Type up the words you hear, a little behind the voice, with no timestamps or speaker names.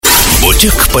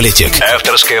Politic.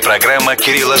 Авторская программа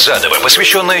Кирилла Задова,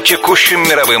 посвященная текущим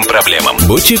мировым проблемам.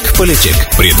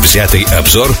 Politic. Предвзятый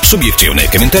обзор, субъективные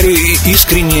комментарии и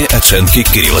искренние оценки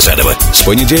Кирилла Задова. С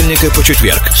понедельника по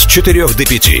четверг с 4 до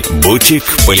 5.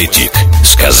 Politic.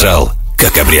 Сказал,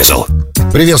 как обрезал.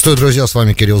 Приветствую, друзья, с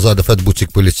вами Кирилл Задов, это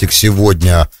Politic.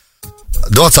 Сегодня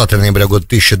 20 ноября года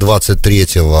 2023,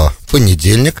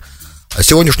 понедельник.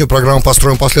 Сегодняшнюю программу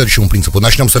построим по следующему принципу.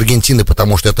 Начнем с Аргентины,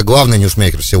 потому что это главный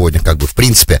ньюсмейкер сегодня, в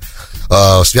принципе.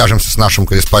 Свяжемся с нашим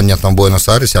корреспондентом в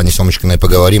Буэнос-Айресе, Аней Семочкиной,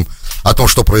 поговорим о том,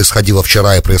 что происходило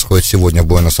вчера и происходит сегодня в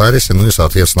Буэнос-Айресе. Ну и,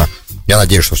 соответственно, я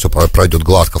надеюсь, что все пройдет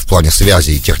гладко в плане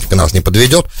связи, и техника нас не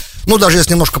подведет. Ну, даже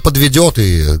если немножко подведет,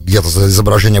 и где-то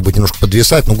изображение будет немножко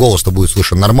подвисать, но голос-то будет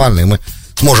слышен нормально, и мы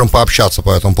сможем пообщаться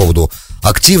по этому поводу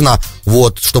активно,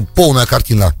 чтобы полная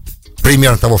картина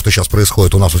примерно того, что сейчас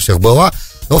происходит, у нас у всех была.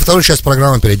 Во вторую часть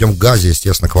программы перейдем к Газе,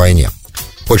 естественно, к войне.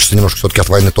 Хочется немножко все-таки от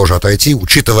войны тоже отойти,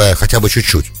 учитывая хотя бы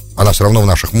чуть-чуть. Она все равно в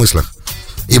наших мыслях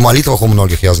и молитвах у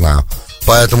многих, я знаю.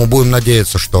 Поэтому будем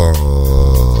надеяться,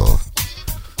 что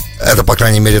это, по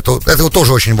крайней мере, это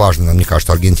тоже очень важно. Мне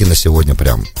кажется, Аргентина сегодня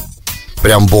прям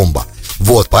бомба.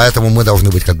 Поэтому мы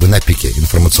должны быть на пике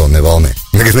информационной волны,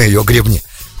 на ее гребне.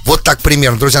 Вот так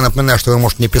примерно. Друзья, напоминаю, что вы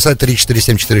можете мне писать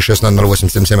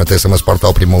 347-460-0877. Это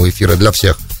смс-портал прямого эфира для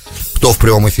всех, кто в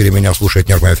прямом эфире меня слушает.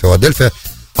 Нежная Филадельфия.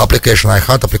 Application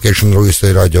iHeart, Application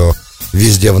USA Radio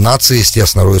везде в нации.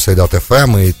 Естественно,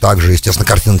 USA.fm. И также, естественно,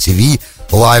 Картина ТВ.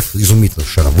 Лайв, изумительно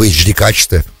совершенно, в HD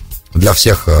качестве. Для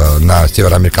всех на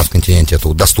североамериканском континенте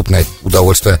это доступное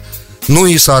удовольствие. Ну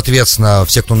и, соответственно,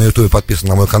 все, кто на Ютубе подписан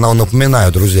на мой канал,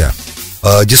 напоминаю, друзья,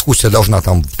 дискуссия должна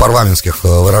там в парламентских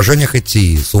выражениях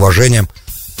идти, с уважением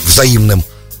взаимным.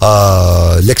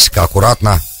 Лексика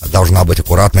должна быть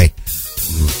аккуратной,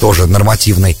 тоже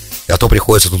нормативной. А то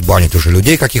приходится тут банить уже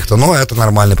людей каких-то, но это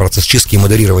нормальный процесс чистки и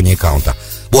модерирования аккаунта.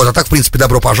 А так, в принципе,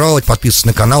 добро пожаловать, подписывайтесь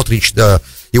на канал,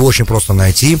 его очень просто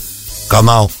найти.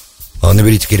 Канал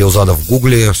наберите Кирилл Задов в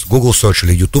Гугле, Google Search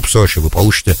или YouTube Search, и вы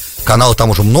получите канал,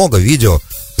 там уже много видео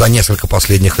за несколько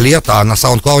последних лет, а на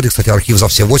SoundCloud, кстати, архив за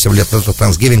все 8 лет, это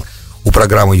Thanksgiving, у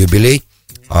программы «Юбилей»,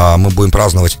 мы будем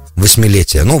праздновать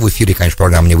 8-летие, в эфире, конечно,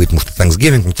 программа не выйдет, потому что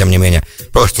Thanksgiving, но тем не менее,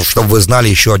 просто, чтобы вы знали,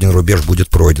 еще один рубеж будет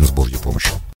пройден с Божьей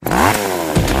помощью.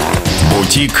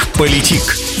 Politic.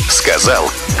 Сказал,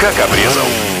 как обрезал.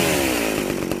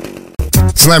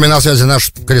 С нами на связи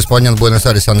наш корреспондент в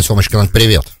Буэнос-Айресе Анна Семочкина.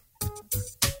 Привет.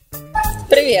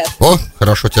 Привет.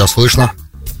 Хорошо тебя слышно.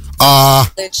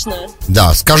 Точно.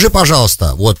 Да, скажи,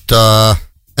 пожалуйста,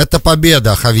 эта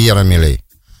победа Хавьера Милей,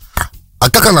 а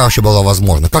как она вообще была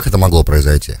возможна? Как это могло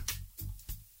произойти?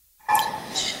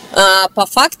 По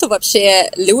факту вообще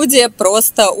люди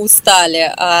просто устали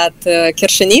от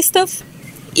кершенистов,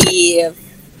 и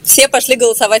все пошли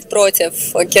голосовать против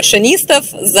кершенистов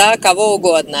за кого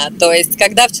угодно. То есть,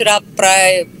 когда вчера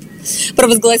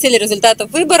провозгласили результаты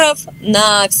выборов,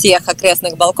 на всех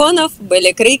окрестных балконах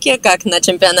были крики, как на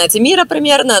чемпионате мира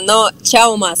примерно, но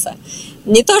 «Чао Маса».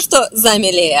 Не то, что за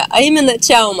Милея, а именно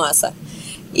 «Чао Маса».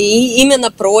 И именно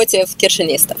против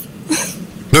кершенистов.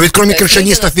 Но ведь кроме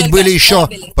кершенистов ведь были еще...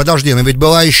 Подожди, но ведь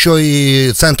была еще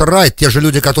и центр-райт, те же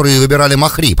люди, которые выбирали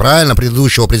Махри, правильно?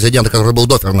 Предыдущего президента, который был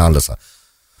до Фернандеса.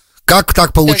 Как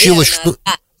так получилось, что...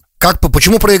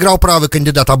 Почему проиграл правый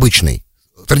кандидат обычный?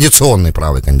 Традиционный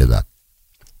правый кандидат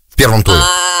в первом туре.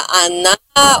 Она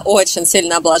очень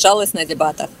сильно облажалась на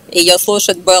дебатах. Ее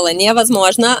слушать было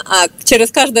невозможно, а через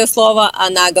каждое слово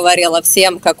она говорила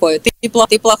всем, какой ты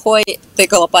плохой,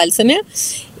 тыкала пальцами.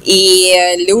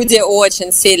 И люди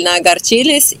очень сильно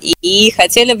огорчились и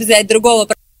хотели взять другого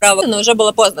права, но уже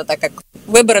было поздно, так как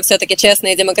выборы все-таки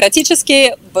честные и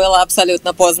демократические. Было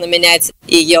абсолютно поздно менять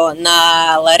ее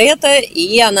на Лоретто,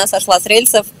 и она сошла с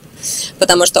рельсов,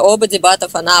 потому что оба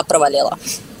дебатов она провалила.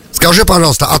 Скажи,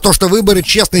 пожалуйста, а то, что выборы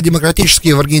честные и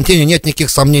демократические в Аргентине, нет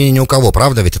никаких сомнений ни у кого,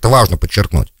 правда? Ведь это важно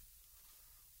подчеркнуть.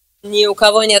 Ни у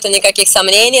кого нету никаких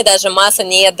сомнений, даже Масса,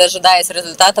 не дожидаясь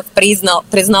результатов,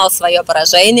 признал свое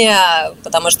поражение,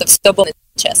 потому что все было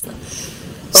честно.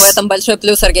 В этом большой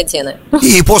плюс Аргентины.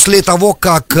 И после того,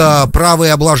 как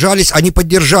правые облажались, они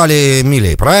поддержали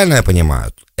Милей, правильно я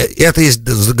понимаю? Это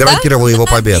гарантировало его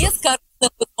победу.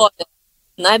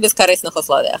 На бескорыстных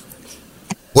условиях.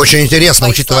 Очень интересно,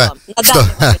 учитывая, что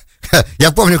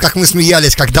я помню, как мы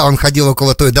смеялись, когда он ходил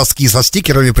около той доски со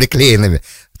стикерами приклеенными,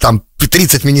 там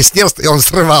 30 министерств, и он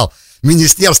срывал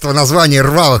министерство, название,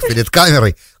 рвал их перед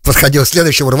камерой, подходил к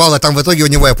следующему, рвал, а там в итоге у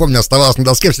него, я помню, оставалось на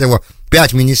доске всего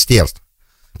 5 министерств.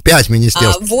 5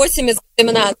 министерств. 8 из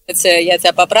 18, я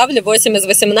тебя поправлю, 8 из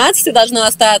 18 должно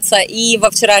остаться. И во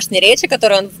вчерашней речи,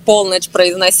 которую он в полночь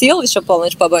произносил, еще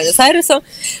полночь по Буэнос-Айресу,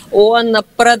 он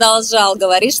продолжал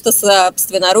говорить, что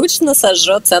собственноручно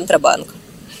сожжет Центробанк.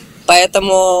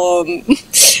 Поэтому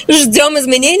ждем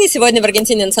изменений. Сегодня в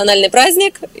Аргентине национальный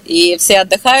праздник, и все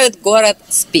отдыхают, город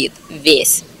спит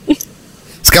весь.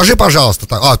 Скажи, пожалуйста,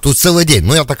 тут целый день,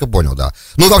 я так и понял, да.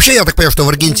 Вообще, я так понимаю, что в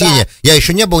Аргентине, я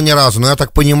еще не был ни разу, но я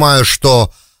так понимаю,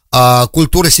 что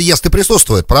культура сиесты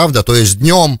присутствует, правда? То есть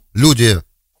днем люди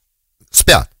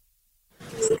спят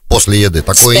после еды.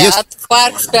 Такое есть?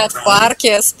 Спят в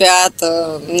парке, спят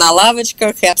на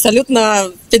лавочках и абсолютно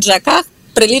в пиджаках.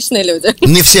 Приличные люди.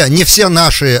 Не все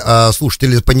наши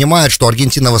слушатели понимают, что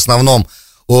Аргентина в основном...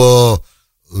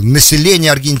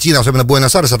 Население Аргентины, особенно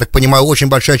Буэнос-Айрес, я так понимаю, очень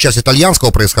большая часть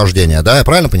итальянского происхождения, да, я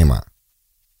правильно понимаю?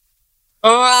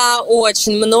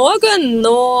 Очень много,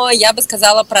 но я бы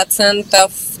сказала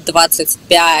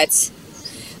 25%.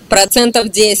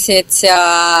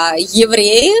 10%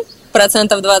 евреи,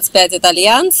 25%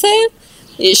 итальянцы,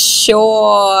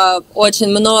 еще очень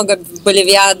много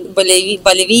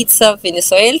боливийцев,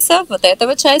 венесуэльцев, вот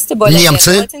этого части,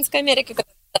 немцы. Латинской Америки.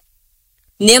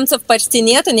 Немцев почти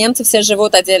нету, немцы все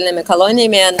живут отдельными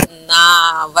колониями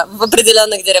в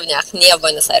определенных деревнях, не в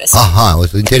Буэнос-Айресе. Ага,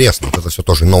 вот интересно, это все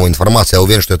тоже новая информация, я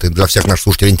уверен, что это для всех наших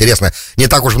слушателей интересно. Не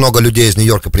так уж много людей из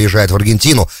Нью-Йорка приезжает в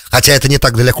Аргентину, хотя это не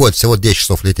так далеко, это всего 10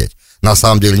 часов лететь. На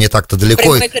самом деле не так-то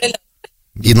далеко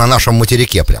и на нашем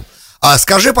материке прям.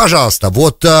 Скажи, пожалуйста,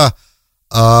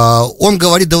 он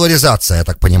говорит долларизация, я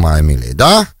так понимаю, Милей,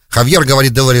 да? Хавьер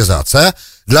говорит долларизация.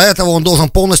 Для этого он должен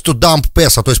полностью дамп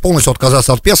песо, то есть полностью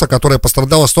отказаться от песо, которое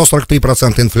пострадало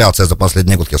 143% инфляция за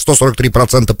последние годы.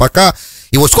 143% пока.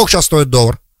 И вот сколько сейчас стоит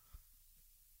доллар?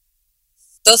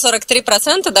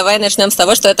 143%, давай начнем с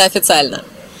того, что это официально.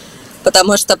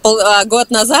 Потому что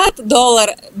год назад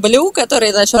доллар блю,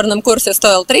 который на черном курсе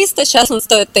стоил 300, сейчас он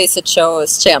стоит 1000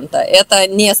 с чем-то. Это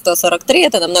не 143,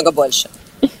 это намного больше.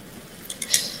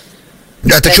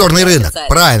 Это черный рынок,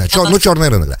 правильно, черный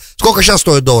рынок, да. Сколько сейчас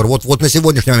стоит доллар? Вот на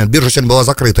сегодняшний момент, биржа сегодня была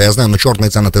закрыта, я знаю, но черные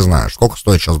цены ты знаешь. Сколько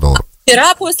стоит сейчас доллар?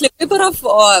 Вчера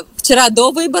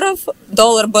до выборов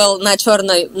доллар был на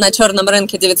черном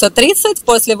рынке 930,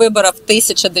 после выборов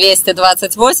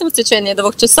 1228 в течение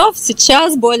 2 часов.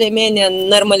 Сейчас более-менее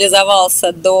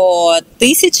нормализовался до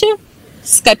 1000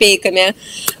 с копейками.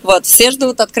 Вот, все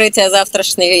ждут открытия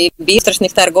завтрашних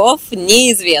торгов,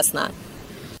 неизвестно.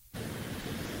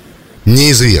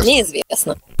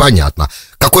 Неизвестно. Понятно.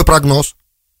 Какой прогноз?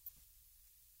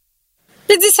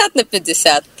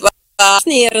 50/50.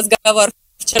 Разговор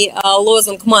вчера,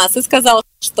 лозунг массы сказал,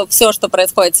 что все, что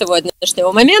происходит с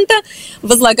сегодняшнего момента,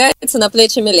 возлагается на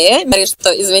плечи Милея. Говорит, что,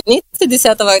 извините,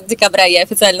 10 декабря я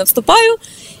официально вступаю,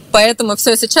 поэтому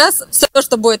все сейчас, все,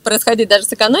 что будет происходить даже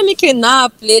с экономикой, на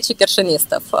плечи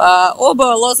кершинистов.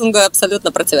 Оба лозунга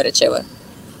абсолютно противоречивы.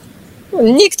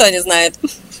 Никто не знает.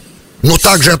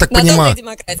 Также, я так понимаю...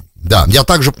 Да,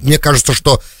 мне кажется,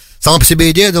 что сама по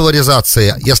себе идея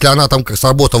долларизации, если она там как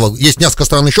сработала... Есть несколько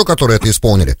стран еще, которые это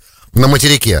исполнили на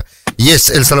материке.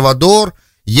 Есть Эль-Сальвадор,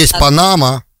 есть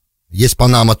Панама. Есть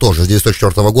Панама тоже, с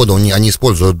 1904 года они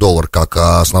используют доллар как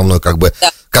основной, как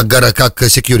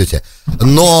security.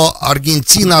 Но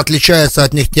Аргентина отличается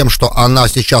от них тем, что она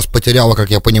сейчас потеряла, как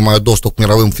я понимаю, доступ к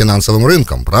мировым финансовым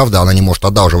рынкам, правда? Она не может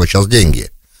одалживать сейчас деньги.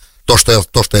 То,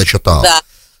 что я читал. Да.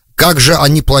 Как же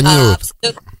они планируют?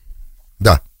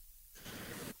 Да.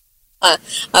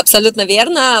 Абсолютно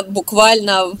верно.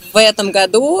 Буквально в этом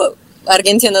году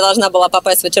Аргентина должна была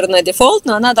попасть в очередной дефолт,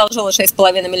 но она одолжила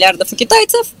 6,5 миллиардов у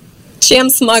китайцев,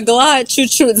 чем смогла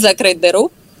чуть-чуть закрыть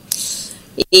дыру.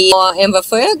 И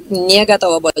МВФ не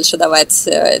готова больше давать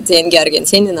деньги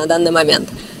Аргентине на данный момент.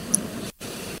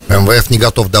 МВФ не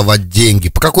готов давать деньги.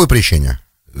 По какой причине?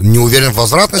 Не уверен в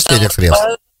возвратности этих средств?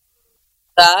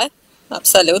 Да,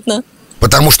 абсолютно.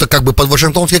 Потому что как бы под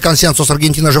Вашингтонский консенсус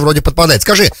Аргентина же вроде подпадает.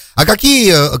 Скажи,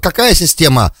 какая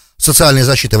система социальной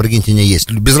защиты в Аргентине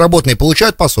есть? Безработные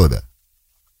получают пособие?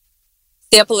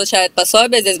 Все получают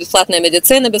пособие, здесь бесплатная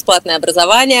медицина, бесплатное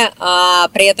образование, а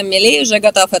при этом Милей уже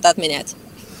готов это отменять.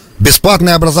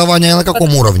 Бесплатное образование на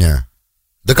каком уровне?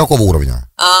 До какого уровня?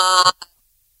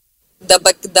 До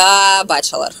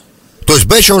bachelor. То есть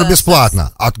bachelor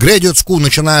бесплатно, от graduate school,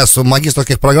 начиная с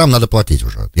магистерских программ, надо платить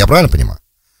уже. Я правильно понимаю?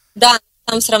 Да,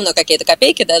 там все равно какие-то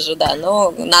копейки даже, да,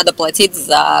 но надо платить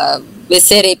за из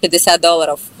серии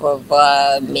 $50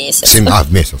 в месяц.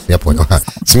 В месяц, я понял.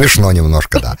 Смешно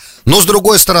немножко, да. Но с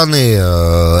другой стороны,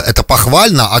 это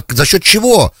похвально, а за счет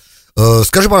чего?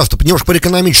 Скажи, пожалуйста, немножко про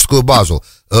экономическую базу.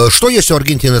 Что есть у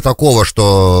Аргентины такого,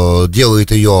 что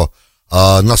делает ее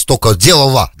настолько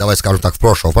делала, давай скажем так, в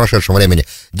прошедшем времени,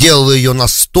 делала ее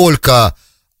настолько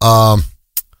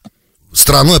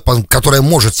страной, которая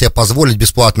может себе позволить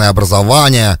бесплатное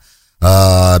образование,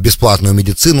 бесплатную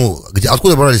медицину?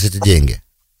 Откуда брались эти деньги?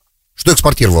 Что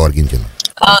экспортировала Аргентина?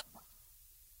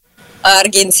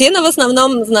 Аргентина в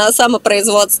основном на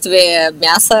самопроизводстве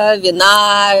мяса,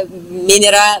 вина,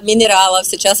 минералов.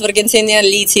 Сейчас в Аргентине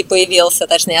литий появился,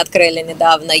 точнее открыли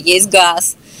недавно, есть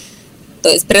газ. То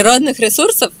есть природных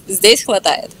ресурсов здесь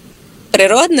хватает.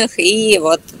 Природных и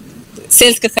вот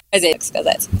сельских хозяек, так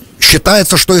сказать.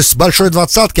 Считается, что из большой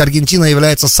двадцатки Аргентина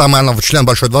является она член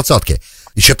большой двадцатки.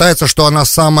 И считается, что она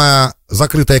самая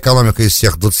закрытая экономика из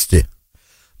всех 20.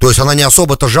 То есть она не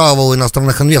особо-то жаловала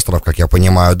иностранных инвесторов, как я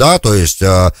понимаю, да, то есть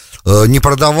не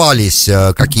продавались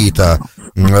какие-то,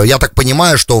 я так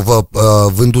понимаю, что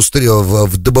в индустрии,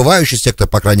 в добывающий сектор,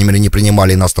 по крайней мере, не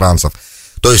принимали иностранцев.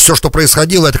 То есть все, что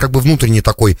происходило, это как бы внутренний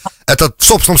такой, это в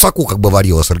собственном соку как бы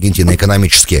варилась Аргентина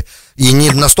экономически. И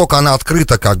не настолько она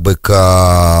открыта как бы к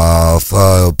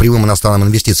прямым иностранным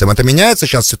инвестициям. Это меняется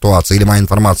сейчас ситуация или моя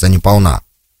информация не полна?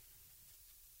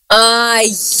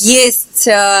 Есть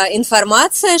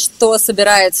информация, что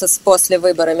собирается после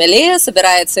выбора Милея,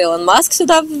 собирается Илон Маск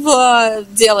сюда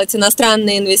делать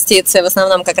иностранные инвестиции, в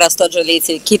основном как раз тот же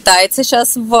литий. Китайцы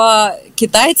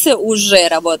уже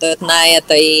работают на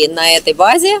этой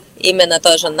базе, именно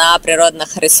тоже на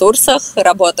природных ресурсах,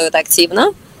 работают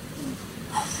активно.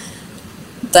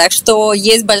 Так что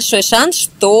есть большой шанс,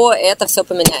 что это все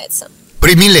поменяется.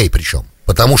 При Милей причем,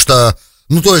 потому что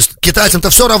то есть китайцам-то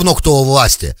все равно, кто у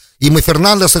власти. Им и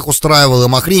Фернандес их устраивал, и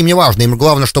Макри, им не важно. Им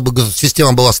главное, чтобы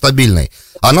система была стабильной.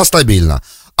 Она стабильна.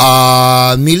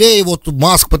 А Милей, вот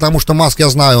Маск, потому что Маск, я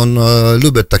знаю, он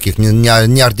любит таких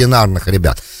неординарных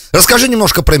ребят. Расскажи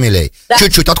немножко про Милей. Да.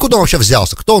 Чуть-чуть. Откуда он вообще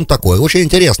взялся? Кто он такой? Очень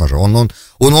интересно же. Он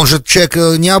же человек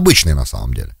необычный на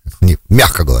самом деле.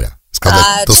 Мягко говоря.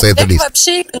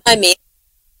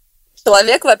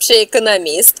 Человек вообще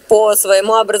экономист по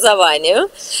своему образованию.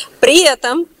 При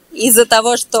этом из-за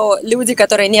того, что люди,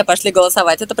 которые не пошли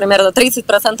голосовать, это примерно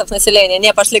 30% населения,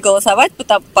 не пошли голосовать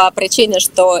по причине,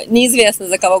 что неизвестно,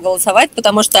 за кого голосовать,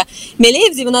 потому что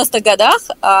Милей в 90-х годах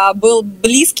был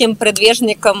близким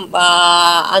предвижником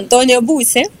Антонио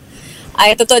Буси, а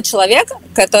это тот человек,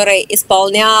 который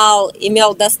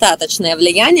имел достаточное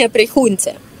влияние при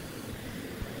хунте.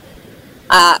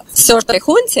 А все, что при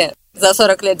хунте, за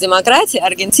 40 лет демократии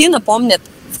Аргентина помнит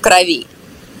в крови.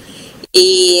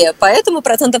 И поэтому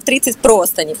 30%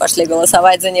 просто не пошли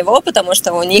голосовать за него, потому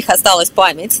что у них осталась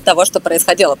память того, что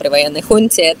происходило при военной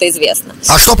хунте, это известно.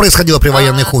 А что происходило при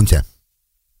военной хунте?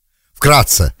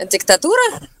 Вкратце. Диктатура?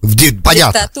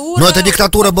 Понятно. Но эта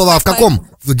диктатура была в каком?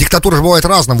 Диктатура же бывает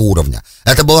разного уровня.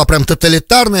 Это была прям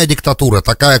тоталитарная диктатура,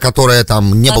 такая, которая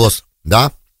там не было...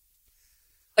 Да?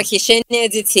 Похищение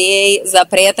детей,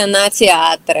 запреты на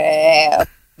театры.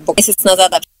 Месяц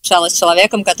назад общалась с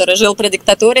человеком, который жил при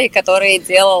диктатуре и который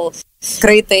делал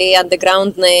скрытые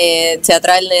андеграундные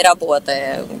театральные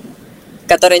работы,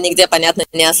 которые нигде, понятно,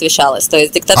 не освещалось. То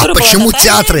есть диктатура была почему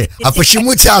театры? А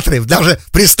почему театры? Даже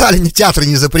при Сталине театры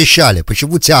не запрещали.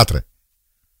 Почему театры?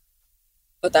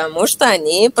 Потому что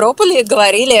они проповедовали,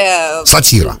 говорили...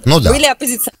 Сатира, были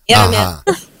оппозиционерами.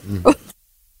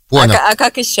 Понял. А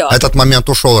как еще? Этот момент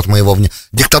ушел от моего внимания.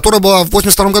 Диктатура была в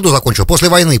 82 году закончилась, после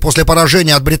войны, после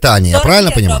поражения от Британии, я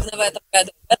правильно понимаю? В этом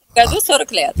году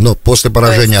 40 лет. После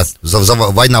поражения,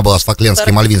 война была с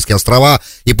Фоклендские, Мальвинские острова,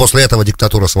 и после этого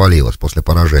диктатура свалилась, после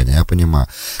поражения, я понимаю.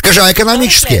 Скажи, а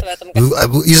экономически,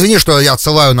 извини, что я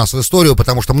отсылаю нас в историю,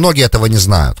 потому что многие этого не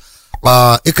знают.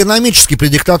 Экономически при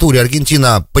диктатуре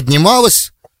Аргентина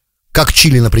поднималась, как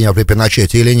Чили, например, при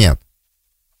Пиночете, или нет?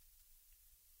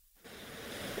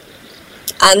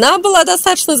 Она была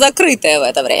достаточно закрытая в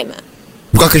это время.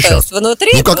 Как и сейчас.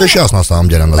 Как и сейчас, на самом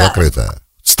деле, она закрытая.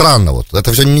 Странно вот,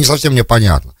 это все не совсем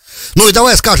непонятно. И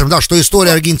давай скажем, что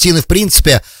история Аргентины, в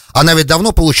принципе, она ведь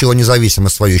давно получила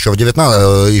независимость свою, еще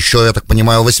я так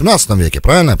понимаю, в 18 веке,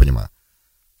 правильно я понимаю?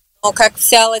 Как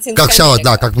вся Латинская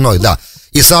Америка. Как мной, да.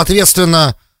 И,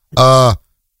 соответственно, так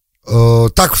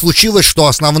случилось, что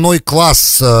основной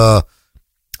класс...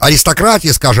 аристократии,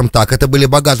 скажем так, это были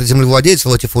богатые землевладельцы,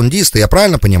 латифундисты, я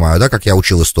правильно понимаю, да, как я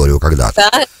учил историю когда-то?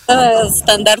 Да, это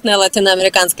стандартная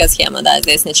латиноамериканская схема, да,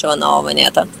 здесь ничего нового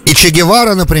нет. И Че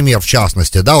Гевара, например, в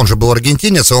частности, да, он же был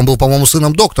аргентинец, и он был, по-моему,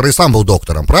 сыном доктора, и сам был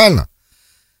доктором, правильно?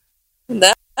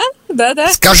 Да.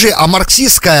 Скажи, а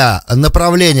марксистское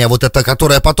направление, вот это,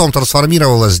 которое потом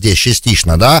трансформировалось здесь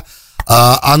частично, да,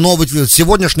 оно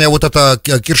сегодняшнее вот это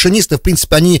киршинисты, в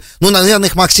принципе, они, наверное,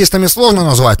 их марксистами сложно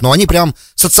назвать, но они прям,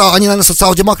 они, наверное,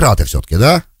 социал-демократы все-таки,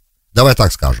 да? Давай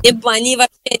так скажем. Они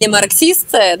вообще не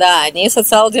марксисты, да, они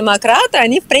социал-демократы,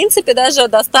 они, в принципе, даже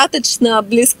достаточно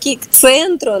близки к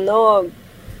центру, но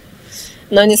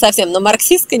не совсем. Но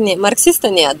марксисты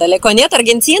нет, далеко нет.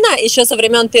 Аргентина еще со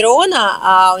времен Перона,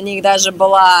 а у них даже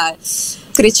была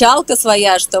кричалка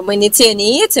своя, что мы не те,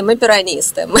 не эти, мы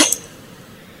перонисты.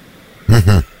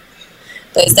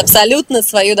 То есть абсолютно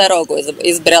свою дорогу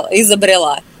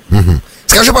изобрела.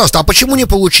 Скажи, пожалуйста, а почему не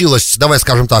получилось, давай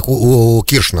скажем так, у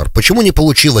Киршнер, почему не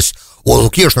получилось у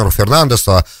Киршнера, у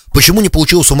Фернандеса, почему не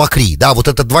получилось у Макри? Да, вот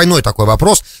это двойной такой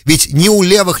вопрос, ведь ни у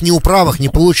левых, ни у правых не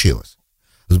получилось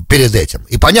перед этим.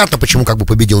 И понятно, почему как бы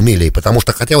победил Милей, потому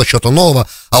что хотелось чего-то нового,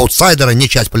 аутсайдера, не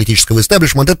часть политического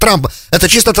истеблишмента. Это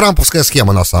чисто трамповская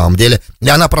схема на самом деле, и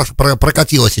она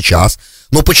прокатила сейчас.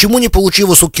 Но почему не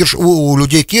получилось у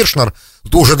людей Киршнер,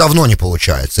 уже давно не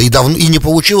получается, и не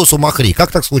получилось у Макри.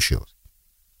 Как так случилось?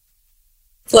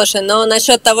 Слушай, но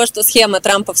насчет того, что схема,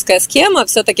 трамповская схема,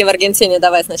 все-таки в Аргентине,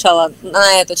 давай сначала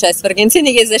на эту часть. В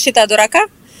Аргентине есть защита от дурака,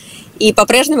 и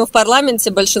по-прежнему в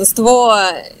парламенте большинство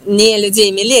не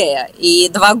людей Милея, и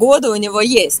 2 года у него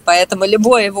есть, поэтому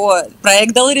любой его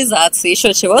проект долларизации,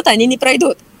 еще чего-то, они не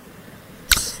пройдут.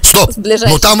 Стоп,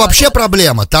 ну там вообще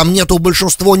проблема, там нету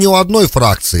большинства ни у одной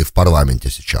фракции в парламенте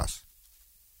сейчас.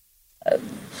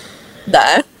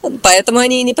 Да, поэтому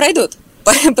они и не пройдут.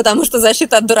 Потому что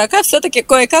защита от дурака все-таки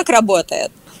кое-как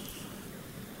работает.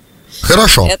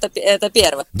 Хорошо. Это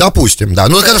первое. Допустим, да.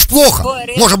 Ну это же плохо.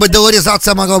 Может быть,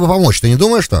 долларизация могла бы помочь. Ты не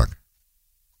думаешь так?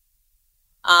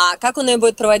 А как он ее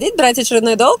будет проводить? Брать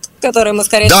очередной долг, который ему,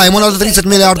 скорее всего... Да, ему надо 30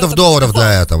 миллиардов долларов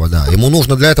для этого, да. Ему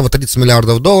нужно для этого 30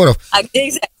 миллиардов долларов. А где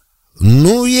их взять?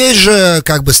 Ну, есть же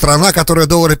как бы страна, которая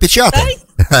доллары печатает.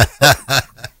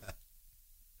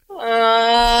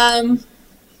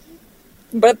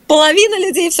 Половина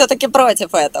людей все-таки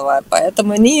против этого,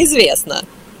 поэтому неизвестно,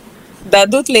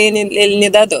 дадут ли или не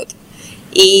дадут.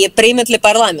 И примет ли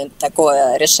парламент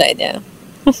такое решение.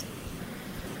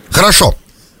 Хорошо.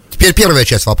 Теперь первая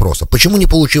часть вопроса. Почему не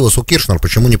получилось у Киршнер,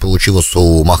 почему не получилось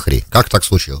у Махри? Как так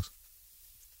случилось?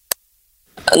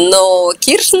 Ну,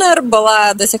 Киршнер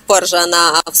была до сих пор же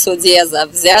она в суде за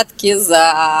взятки,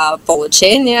 за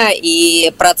получение, и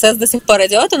процесс до сих пор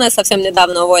идет. У нас совсем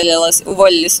недавно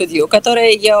уволили судью, которая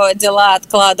ее дела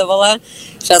откладывала.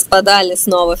 Сейчас подали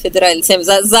снова федеральный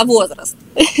за возраст.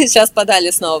 Сейчас подали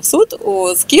снова в суд.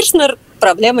 С Киршнер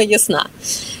проблема ясна.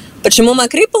 Почему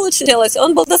Макри получилось?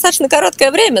 Он был достаточно короткое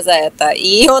время за это,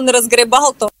 и он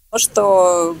разгребал то,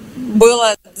 что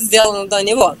было сделано до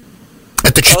него.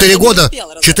 Это 4 года,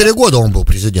 4 года он был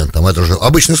президентом, это же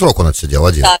обычный срок он отсидел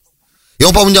один. Да. И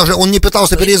он, по-моему, даже он не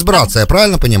пытался переизбраться, я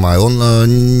правильно понимаю?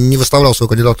 Он не выставлял свою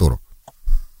кандидатуру.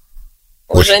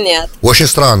 Уже нет. Очень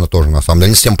странно тоже, на самом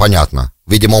деле, не всем понятно.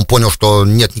 Видимо, он понял, что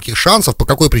нет никаких шансов. По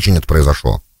какой причине это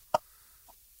произошло?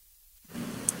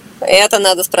 Это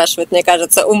надо спрашивать, мне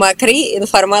кажется. У Макри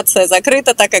информация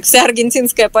закрыта, так как вся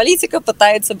аргентинская политика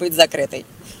пытается быть закрытой.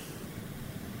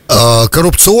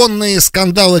 Коррупционные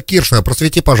скандалы Киршнера,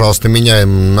 просвети, пожалуйста, меня и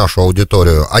нашу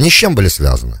аудиторию. Они с чем были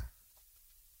связаны?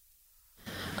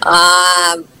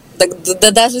 Да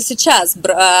даже сейчас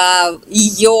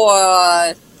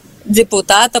ее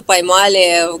депутата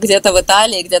поймали где-то в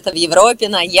Италии, где-то в Европе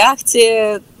на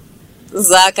яхте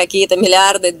за какие-то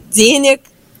миллиарды денег,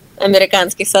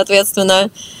 американских, соответственно,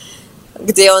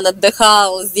 где он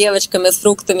отдыхал с девочками, с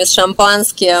фруктами, с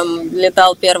шампанским,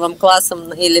 летал первым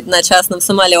классом или на частном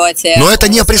самолете. Но это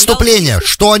не преступление.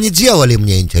 Что они делали,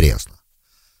 мне интересно?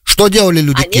 Что делали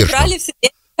люди Киршнер? Они брали все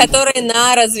деньги, которые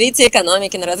на развитие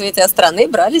экономики, на развитие страны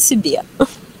брали себе.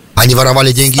 Они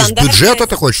воровали деньги из бюджета,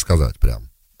 ты хочешь сказать, прям?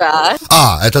 Да.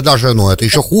 Это даже, это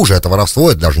еще хуже, это воровство,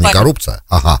 это даже не коррупция.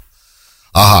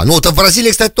 Ага, ну это в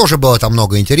Бразилии, кстати, тоже было там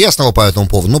много интересного по этому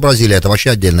поводу. Ну, Бразилия это вообще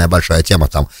отдельная большая тема,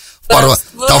 там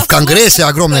в Конгрессе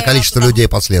огромное количество людей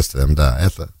под следствием, да,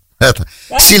 это.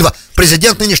 Сильва,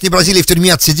 президент нынешней Бразилии в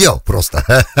тюрьме отсидел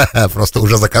просто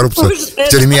уже за коррупцию в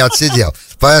тюрьме отсидел.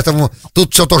 Поэтому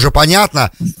тут все тоже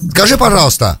понятно. Скажи,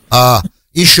 пожалуйста,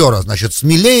 еще раз, значит, с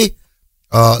Милей,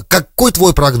 какой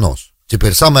твой прогноз?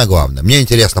 Теперь самое главное, мне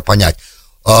интересно понять,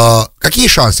 какие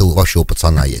шансы вообще у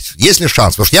пацана есть? Есть ли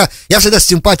шанс? Потому что я всегда с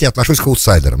симпатией отношусь к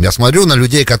аутсайдерам. Я смотрю на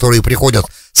людей, которые приходят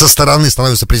со стороны,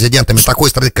 становятся президентами такой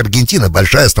страны, как Аргентина,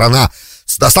 большая страна,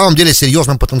 с на самом деле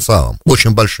серьезным потенциалом,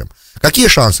 очень большим. Какие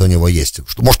шансы у него есть?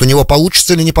 Может, у него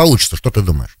получится или не получится? Что ты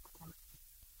думаешь?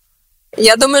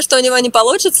 Я думаю, что у него не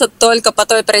получится только по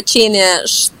той причине,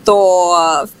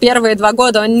 что в первые 2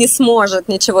 года он не сможет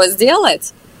ничего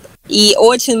сделать. И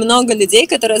очень много людей,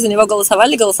 которые за него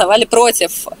голосовали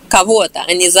против кого-то,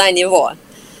 а не за него.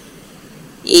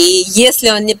 И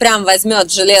если он не прям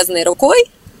возьмет железной рукой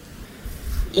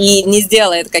и не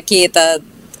сделает какие-то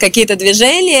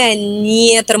движения,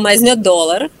 не тормознет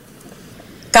доллар,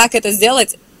 как это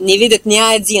сделать, не видит ни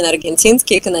один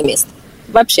аргентинский экономист.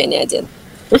 Вообще ни один.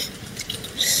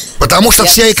 Потому что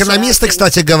все экономисты,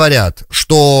 кстати, говорят,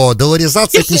 что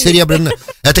долларизация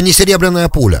это не серебряная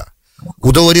пуля.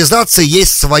 У долларизации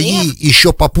есть свои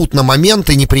еще попутно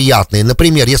моменты неприятные.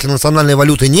 Например, если национальной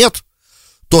валюты нет,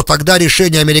 то тогда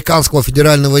решения американского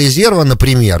федерального резерва,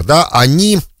 например, да,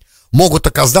 они могут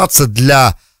оказаться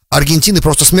для Аргентины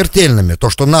просто смертельными. То,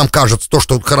 что нам кажется, то,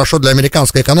 что хорошо для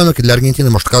американской экономики, для Аргентины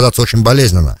может оказаться очень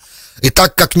болезненно. И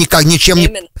так как ничем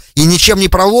не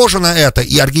проложено это,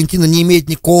 и Аргентина не имеет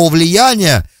никакого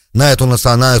влияния на эту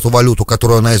валюту,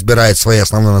 которую она избирает своей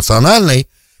основной национальной,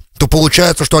 то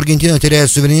получается, что Аргентина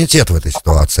теряет суверенитет в этой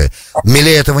ситуации.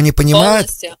 Милей этого не понимает?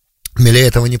 Полностью. Милей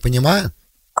этого не понимает?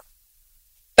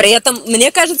 При этом,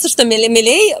 мне кажется, что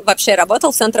Милей вообще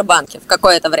работал в Центробанке в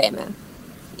какое-то время.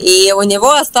 И у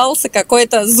него остался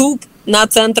какой-то зуб на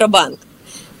Центробанк.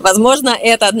 Возможно,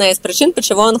 это одна из причин,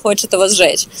 почему он хочет его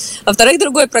сжечь. Во-вторых,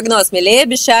 другой прогноз. Милей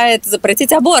обещает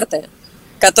запретить аборты,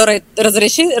 которые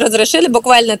разрешили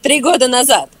буквально 3 года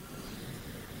назад.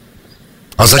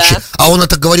 А зачем? Да. А он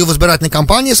это говорил в избирательной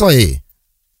кампании своей?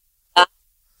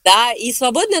 Да, и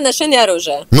свободное ношение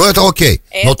оружия. Ну, это окей.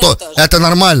 Это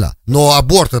нормально. Но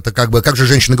аборт, это как же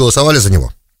женщины голосовали за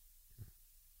него?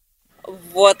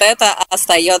 Вот это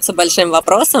остается большим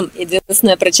вопросом.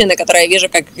 Единственная причина, которую я вижу,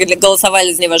 как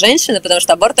голосовали за него женщины, потому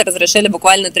что аборты разрешили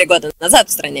буквально 3 года назад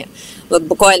в стране. Вот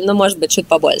буквально, может быть, чуть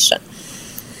побольше.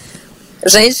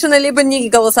 Женщины либо не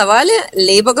голосовали,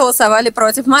 либо голосовали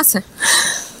против массы.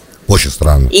 Очень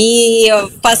странно. И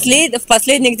в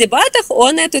последних дебатах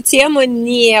он эту тему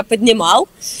не поднимал.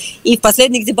 И в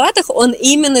последних дебатах он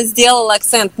именно сделал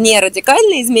акцент не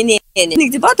радикальные изменения. В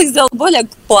последних дебатах сделал более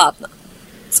плавно,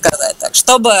 сказать так,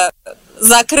 чтобы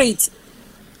закрыть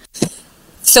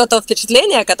все то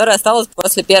впечатление, которое осталось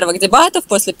после первых дебатов,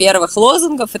 после первых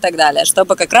лозунгов и так далее,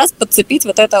 чтобы как раз подцепить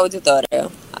вот эту аудиторию.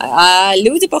 А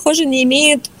люди, похоже, не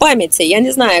имеют памяти. Я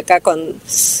не знаю, как он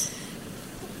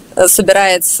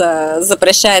собирается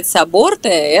запрещать аборты.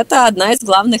 Это одна из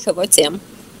главных его тем.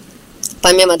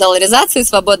 Помимо долларизации,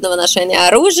 свободного ношения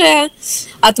оружия,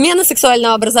 отмена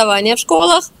сексуального образования в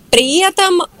школах. При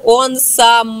этом он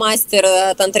сам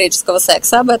мастер тантрического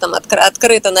секса. Об этом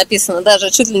открыто написано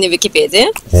даже чуть ли не в Википедии.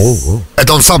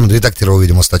 Это он сам редактировал,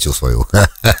 видимо, статью свою. Эта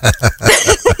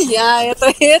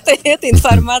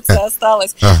информация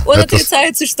осталась. Он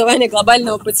отрицает существование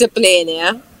глобального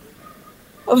потепления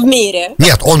в мире.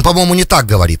 Нет, он, по-моему, не так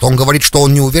говорит. Он говорит, что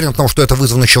он не уверен в том, что это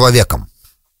вызвано человеком.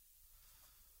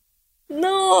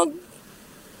 Ну...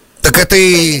 Так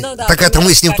это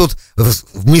мы с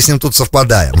ним тут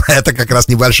совпадаем. Это как раз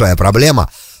небольшая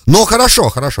проблема. Но хорошо.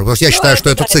 То есть я считаю,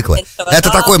 что это циклы. Это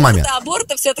такой момент.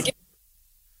 Аборт все-таки...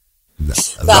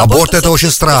 Да, аборт это очень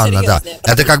странно, да.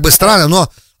 Это как бы странно, но...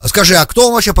 Скажи, а кто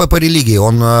он вообще по религии?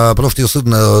 Он, потому что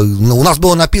у нас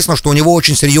было написано, что у него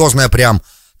очень серьезное прям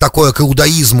такое к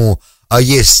иудаизму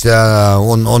есть,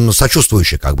 он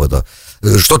сочувствующий как бы, да.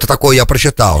 Что-то такое я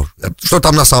прочитал. Что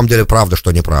там на самом деле правда,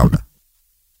 что неправда?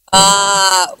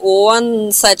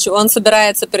 Он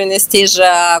собирается принести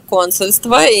же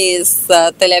консульство из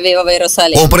Тель-Авива в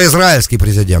Иерусалим. Он произраильский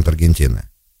президент Аргентины.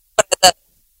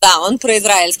 Да, он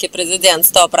произраильский президент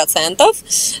 100%.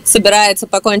 Собирается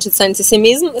покончить с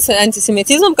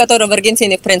антисемитизмом, которого в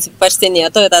Аргентине, в принципе, почти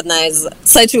нету. Это одна из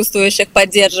сочувствующих,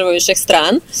 поддерживающих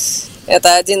стран.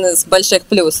 Это один из больших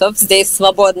плюсов. Здесь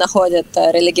свободно ходят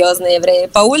религиозные евреи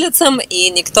по улицам, и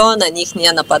никто на них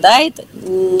не нападает.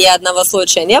 Ни одного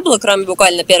случая не было, кроме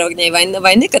буквально первых дней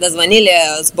войны, когда звонили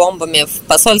с бомбами в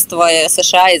посольство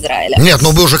США и Израиля. Нет,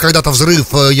 но был же когда-то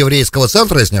взрыв еврейского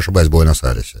центра, если не ошибаюсь, в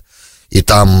Буэнос-Айресе. И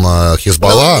там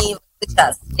Хизбалла...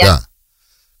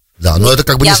 Да, но это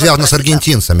как бы не связано с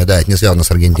аргентинцами, да, это не связано с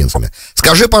аргентинцами.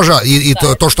 Скажи,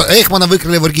 пожалуйста, то, что Эйхмана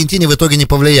выкрали в Аргентине, в итоге не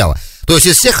повлияло. То есть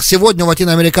из всех сегодня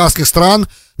латиноамериканских стран,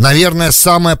 наверное,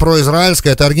 самая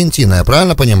произраильская — это Аргентина, я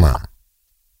правильно понимаю?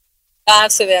 Да,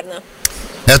 все верно.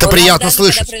 Это приятно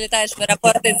слышать. Когда прилетаешь в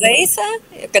аэропорт из Аиса,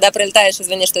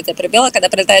 извини, что я тебя перебила, когда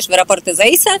прилетаешь в аэропорт из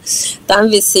Аиса, там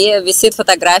висит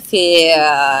фотографии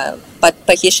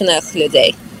похищенных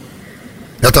людей.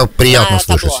 Это приятно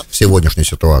слышать в сегодняшней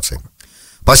ситуации.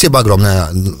 Спасибо огромное.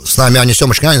 С нами Аня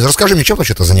Семочкина. Аня, расскажи мне, чем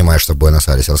вообще ты занимаешься в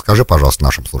Буэнос-Айресе? Расскажи, пожалуйста,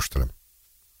 нашим слушателям.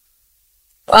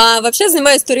 Вообще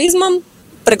занимаюсь туризмом.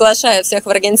 Приглашаю всех в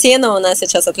Аргентину. У нас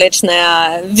сейчас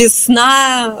отличная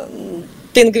весна.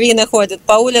 Пингвины ходят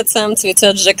по улицам,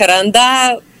 цветет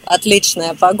жакаранда.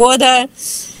 Отличная погода.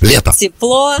 Лето.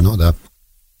 Тепло. Ну да.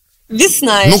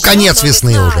 Весна. Ну, конец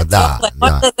весны уже, да.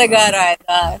 Можно загорать,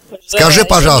 да. Скажи,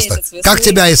 пожалуйста, как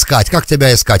тебя искать?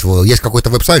 Есть какой-то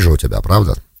веб-сайт же у тебя,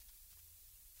 правда?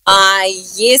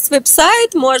 Есть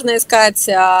веб-сайт, можно искать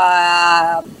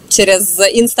через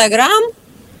Инстаграм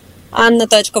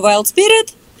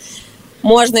anna.wildspirit.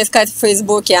 Можно искать в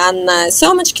Фейсбуке Анна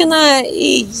Семочкина.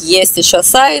 И есть еще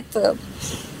сайт.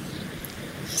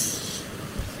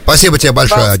 Спасибо тебе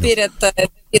большое, Аня.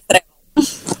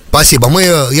 Спасибо.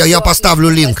 Я поставлю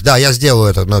линк, да, я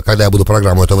сделаю это, когда я буду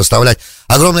программу это выставлять.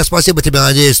 Огромное спасибо тебе,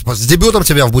 надеюсь, с дебютом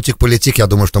тебя в «Бутик Политик». Я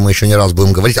думаю, что мы еще не раз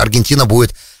будем говорить. Аргентина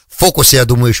будет в фокусе, я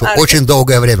думаю, еще очень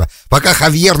долгое время. Пока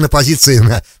Хавьер на позиции,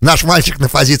 наш мальчик на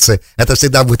позиции, это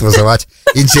всегда будет вызывать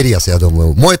интерес, я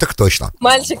думаю. Мой так точно.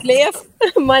 Мальчик-лев.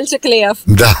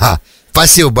 Да,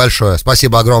 спасибо большое.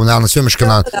 Спасибо огромное, Анна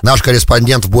Семечкина, наш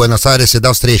корреспондент в Буэнос-Айресе.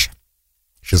 До встречи.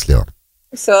 Счастливо.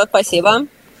 Все, спасибо.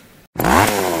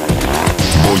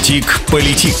 «Бутик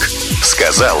Политик».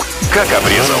 Сказал, как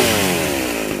обрезал.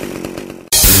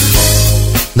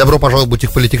 Добро пожаловать в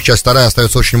 «Бутик Политик», часть 2.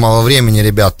 Остается очень мало времени,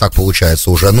 ребят, так получается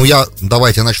уже.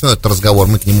 Давайте начну этот разговор,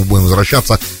 мы к нему будем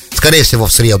возвращаться. Скорее всего,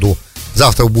 в среду.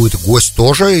 Завтра будет гость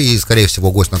тоже, и, скорее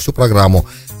всего, гость на всю программу.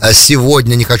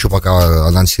 Сегодня не хочу пока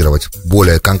анонсировать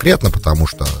более конкретно, потому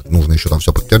что нужно еще там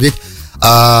все подтвердить.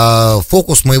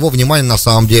 Фокус моего внимания, на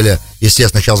самом деле,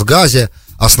 естественно, сейчас в Газе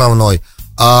основной.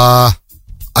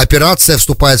 Операция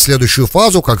вступает в следующую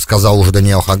фазу, как сказал уже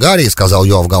Даниэл Хагари, и сказал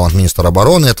Йоав Галлант, министр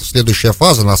обороны. Это следующая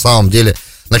фаза, на самом деле,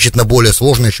 значительно более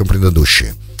сложная, чем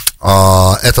предыдущие.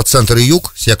 Это центр и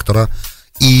юг сектора.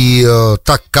 И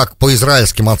так как по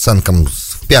израильским оценкам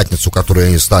в пятницу,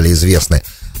 которые стали известны,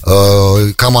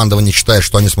 командование считает,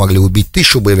 что они смогли убить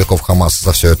 1000 боевиков Хамаса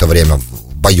за все это время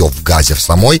боев в Газе в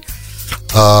самой.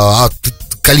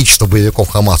 Количество боевиков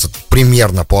Хамаса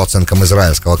примерно по оценкам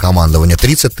израильского командования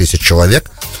 30 000 человек,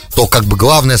 то как бы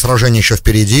главное сражение еще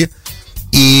впереди,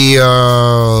 и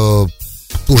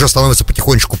уже становится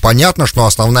потихонечку понятно, что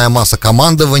основная масса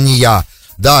командования,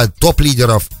 да,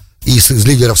 топ-лидеров и из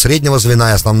лидеров среднего звена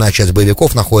и основная часть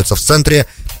боевиков находится в центре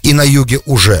и на юге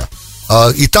уже.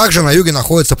 И также на юге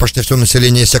находится почти все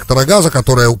население сектора Газа,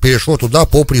 которое перешло туда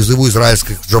по призыву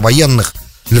израильских же военных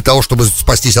для того, чтобы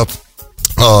спастись от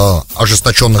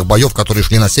ожесточенных боев, которые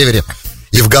шли на севере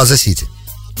и в Газа-Сити.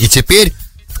 И теперь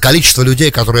количество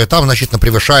людей, которые там, значительно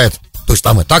превышает, то есть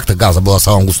там и так-то Газа была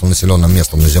самым густонаселенным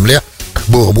местом на земле,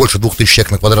 было больше 2000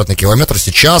 человек на квадратный километр.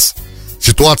 Сейчас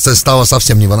ситуация стала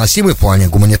совсем невыносимой в плане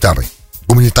гуманитарной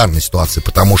ситуации,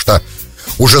 потому что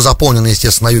уже заполнены,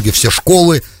 естественно, на юге все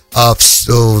школы,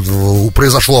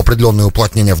 произошло определенное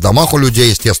уплотнение в домах у людей,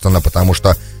 естественно, потому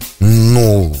что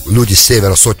люди с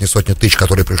севера, сотни тысяч,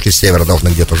 которые пришли с севера, должны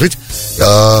где-то жить.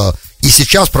 И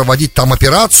сейчас проводить там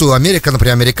операцию,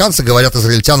 американцы говорят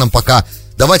израильтянам пока,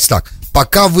 давайте так,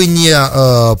 пока вы не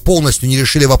полностью не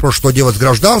решили вопрос, что делать с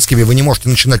гражданскими, вы не можете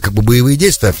начинать как бы боевые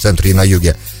действия в центре и на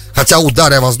юге. Хотя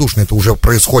удары воздушные-то уже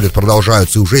происходят,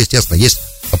 продолжаются, и уже, естественно, есть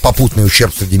попутный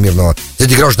ущерб среди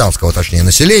гражданского, точнее,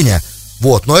 населения.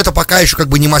 Вот, но это пока еще как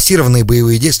бы не массированные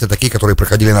боевые действия, такие, которые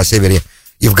проходили на севере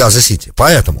и в Газа-Сити.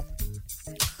 Поэтому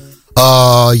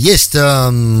есть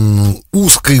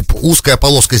узкая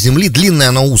полоска земли,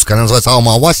 длинная, но узкая, она называется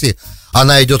Алма-Аваси,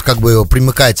 она идет как бы,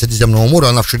 примыкает к Средиземному морю,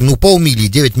 она в ширину 0,5 мили и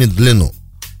 9 миль в длину,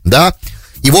 да,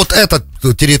 и вот эта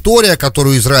территория,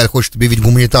 которую Израиль хочет объявить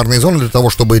гуманитарной зоной для того,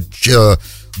 чтобы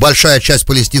большая часть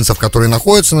палестинцев, которые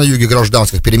находятся на юге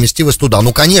гражданских, переместилась туда.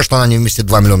 Ну, конечно, она не вместит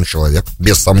 2 миллиона человек,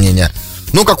 без сомнения.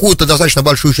 Но какую-то достаточно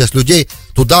большую часть людей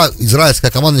туда израильская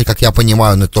команда, как я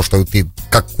понимаю, то, что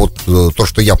то,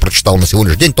 что я прочитал на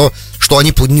сегодняшний день, то, что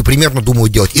они примерно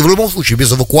думают делать. И в любом случае,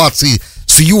 без эвакуации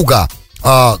с юга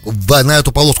на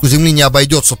эту полоску земли не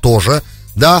обойдется тоже,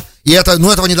 да, и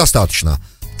этого недостаточно.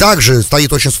 Также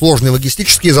стоит очень сложные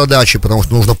логистические задачи, потому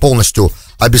что нужно полностью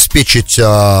обеспечить,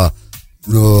 сейчас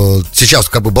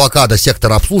как бы блокада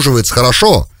сектора обслуживается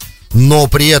хорошо, но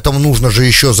при этом нужно же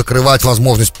еще закрывать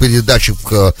возможность передачи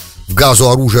в Газу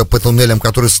оружия по туннелям,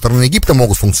 которые со стороны Египта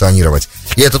могут функционировать.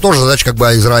 И это тоже задача как бы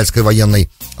израильского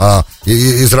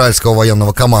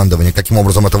военного командования, каким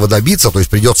образом этого добиться. То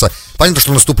есть придется, понятно,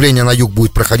 что наступление на юг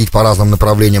будет проходить по разным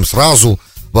направлениям сразу,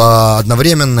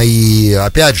 одновременно, и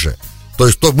опять же, то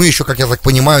есть мы еще, как я так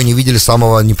понимаю, не видели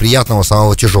самого неприятного,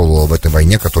 самого тяжелого в этой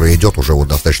войне, которая идет уже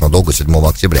достаточно долго, 7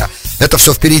 октября. Это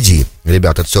все впереди,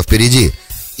 ребят, это все впереди.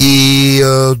 И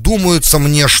думается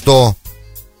мне, что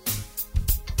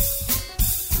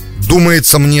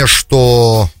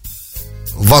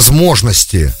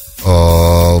возможности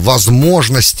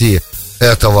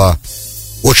этого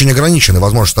очень ограничены.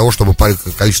 Возможность того, чтобы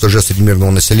количество жертв среди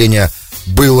мирного населения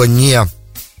было не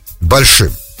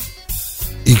большим.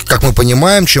 И, как мы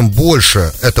понимаем, чем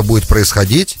больше это будет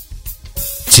происходить,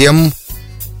 тем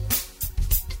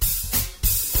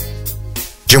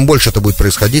больше это будет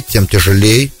происходить, тем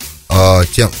тяжелее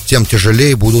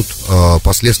будут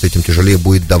последствия, тем тяжелее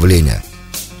будет давление.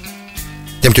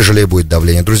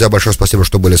 Друзья, большое спасибо,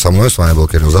 что были со мной. С вами был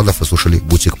Кирилл Задов. Вы слушали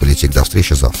 «Бутик Политик». До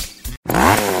встречи завтра.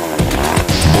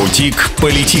 «Бутик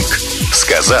Политик».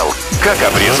 Сказал, как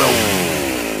обрезал.